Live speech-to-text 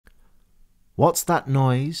What's That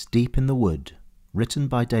Noise Deep in the Wood? Written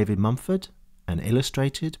by David Mumford and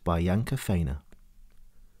illustrated by Janka Feiner.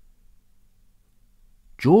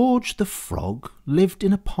 George the Frog lived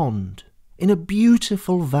in a pond in a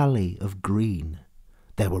beautiful valley of green.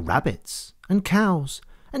 There were rabbits and cows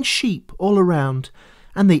and sheep all around,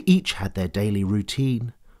 and they each had their daily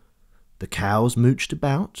routine. The cows mooched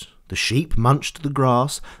about, the sheep munched the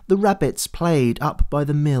grass, the rabbits played up by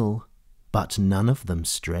the mill, but none of them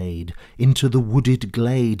strayed into the wooded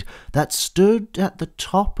glade that stood at the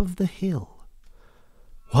top of the hill.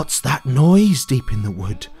 What's that noise deep in the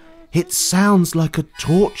wood? It sounds like a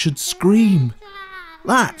tortured scream.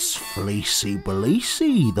 That's Fleecy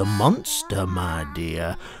Beleacy, the monster, my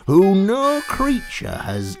dear, who no creature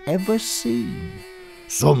has ever seen.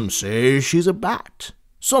 Some say she's a bat,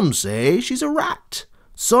 some say she's a rat,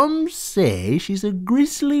 some say she's a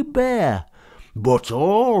grizzly bear, but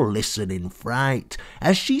all listen in fright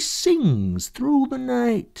as she sings through the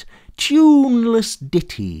night tuneless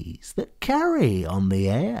ditties that carry on the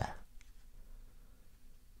air.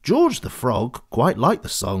 George the Frog quite liked the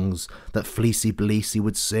songs that Fleecy Beleacy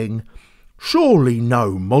would sing. Surely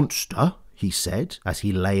no monster, he said as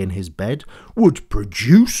he lay in his bed, would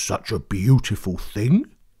produce such a beautiful thing.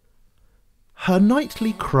 Her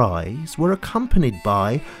nightly cries were accompanied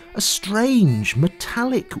by a strange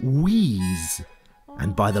metallic wheeze,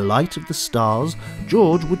 and by the light of the stars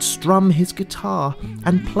George would strum his guitar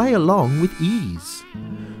and play along with ease.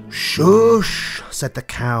 "Shush," said the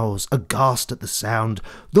cows, aghast at the sound.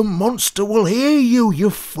 "The monster will hear you,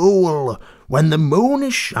 you fool. When the moon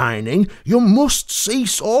is shining, you must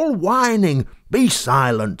cease all whining. Be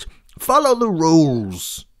silent. Follow the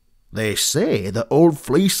rules. They say that old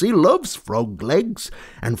Fleecy loves frog legs,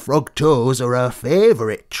 and frog toes are her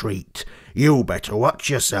favourite treat. You better watch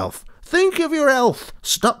yourself. Think of your health.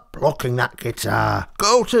 Stop plucking that guitar.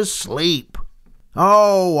 Go to sleep."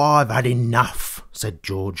 "Oh, I've had enough," said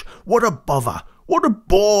George. "What a bother, what a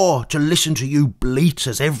bore to listen to you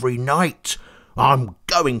bleaters every night. I'm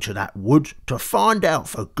going to that wood to find out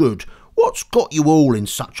for good what's got you all in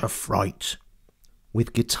such a fright."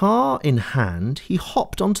 With guitar in hand, he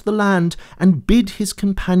hopped onto the land and bid his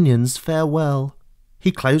companions farewell.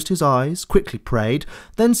 He closed his eyes, quickly prayed,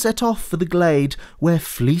 then set off for the glade where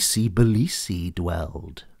Fleecy Beleacy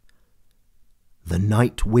dwelled. The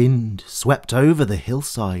night wind swept over the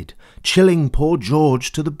hillside, chilling poor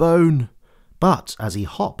George to the bone. But as he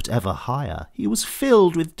hopped ever higher, he was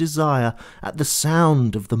filled with desire at the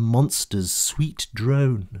sound of the monster's sweet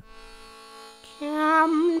drone.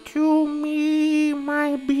 "Come to me,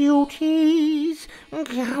 my beauties,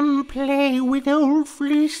 come play with old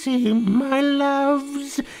Fleecy, my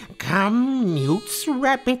loves. Come, newts,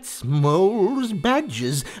 rabbits, moles,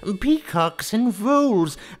 badgers, peacocks and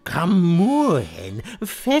voles. Come, moorhen,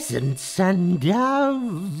 pheasants and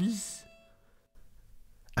doves."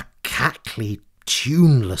 A cackly,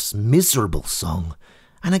 tuneless, miserable song,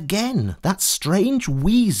 and again that strange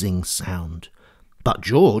wheezing sound. But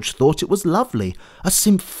George thought it was lovely, a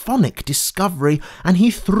symphonic discovery, and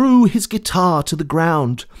he threw his guitar to the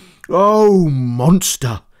ground. "Oh,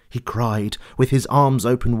 monster!" he cried, with his arms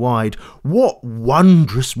open wide. "What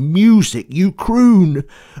wondrous music you croon!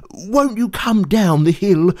 Won't you come down the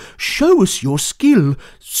hill, show us your skill,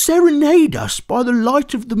 serenade us by the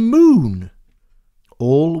light of the moon?"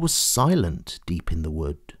 All was silent deep in the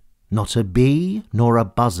wood. Not a bee nor a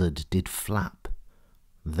buzzard did flap.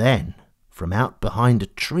 Then, from out behind a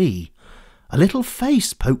tree, a little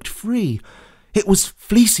face poked free. It was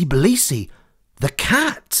Fleecy Beleacy, the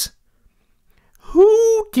cat.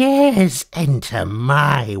 "Who dares enter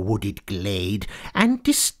my wooded glade and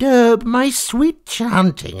disturb my sweet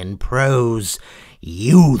chanting and prose?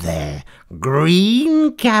 You there,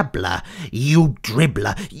 green gabbler, you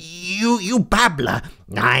dribbler, you babbler,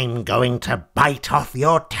 I'm going to bite off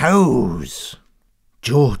your toes."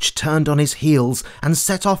 George turned on his heels and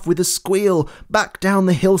set off with a squeal. Back down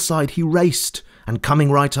the hillside he raced, and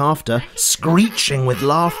coming right after, screeching with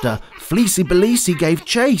laughter, Fleecy Beleacy gave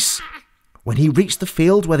chase. When he reached the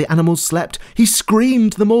field where the animals slept, he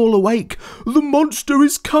screamed them all awake. "The monster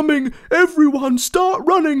is coming! Everyone start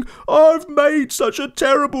running! I've made such a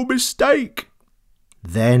terrible mistake!"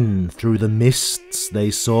 Then through the mists they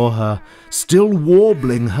saw her, still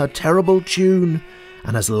warbling her terrible tune.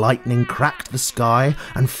 And as lightning cracked the sky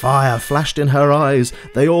and fire flashed in her eyes,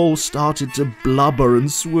 they all started to blubber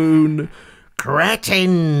and swoon.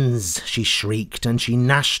 "Cretins!" she shrieked, and she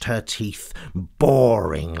gnashed her teeth.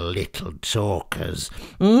 "Boring little talkers!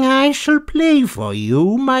 I shall play for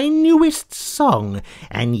you my newest song,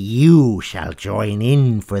 and you shall join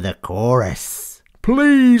in for the chorus."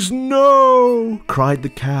 "Please, no!" cried the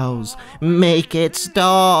cows. "Make it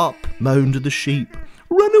stop!" moaned the sheep.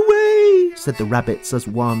 "Run away!" said the rabbits as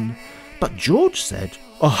one. But George said,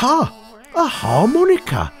 "Aha! A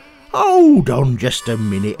harmonica! Hold on just a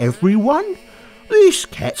minute, everyone. This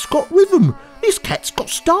cat's got rhythm. This cat's got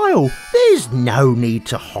style. There's no need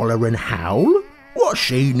to holler and howl. What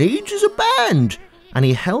she needs is a band." And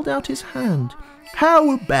he held out his hand.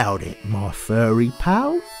 "How about it, my furry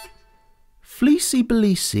pal?" Fleecy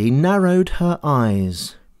Beleacy narrowed her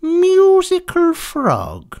eyes. "Musical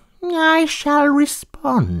frog, I shall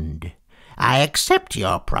respond. I accept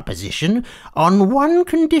your proposition on one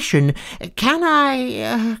condition. Can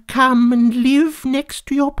I come and live next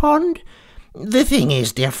to your pond? The thing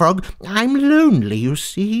is, dear frog, I'm lonely, you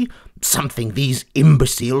see. Something these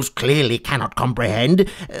imbeciles clearly cannot comprehend.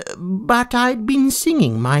 But I'd been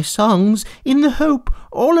singing my songs in the hope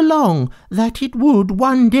all along that it would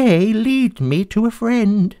one day lead me to a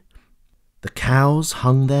friend." The cows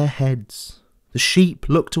hung their heads. The sheep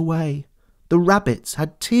looked away. The rabbits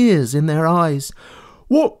had tears in their eyes.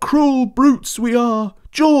 "What cruel brutes we are!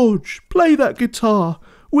 George, play that guitar.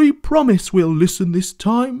 We promise we'll listen this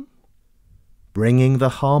time." Bringing the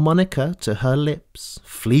harmonica to her lips,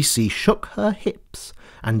 Fleecy shook her hips,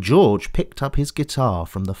 and George picked up his guitar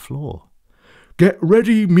from the floor. "Get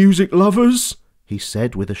ready, music lovers," he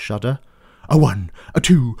said with a shudder. "A 1, a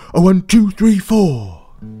 2, a 1, 2, 3, 4.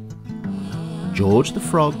 George the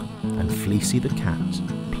frog and Fleecy the cat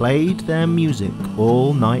played their music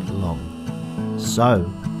all night long. So,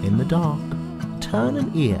 in the dark, turn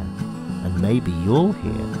an ear, and maybe you'll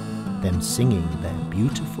hear them singing their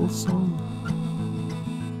beautiful song.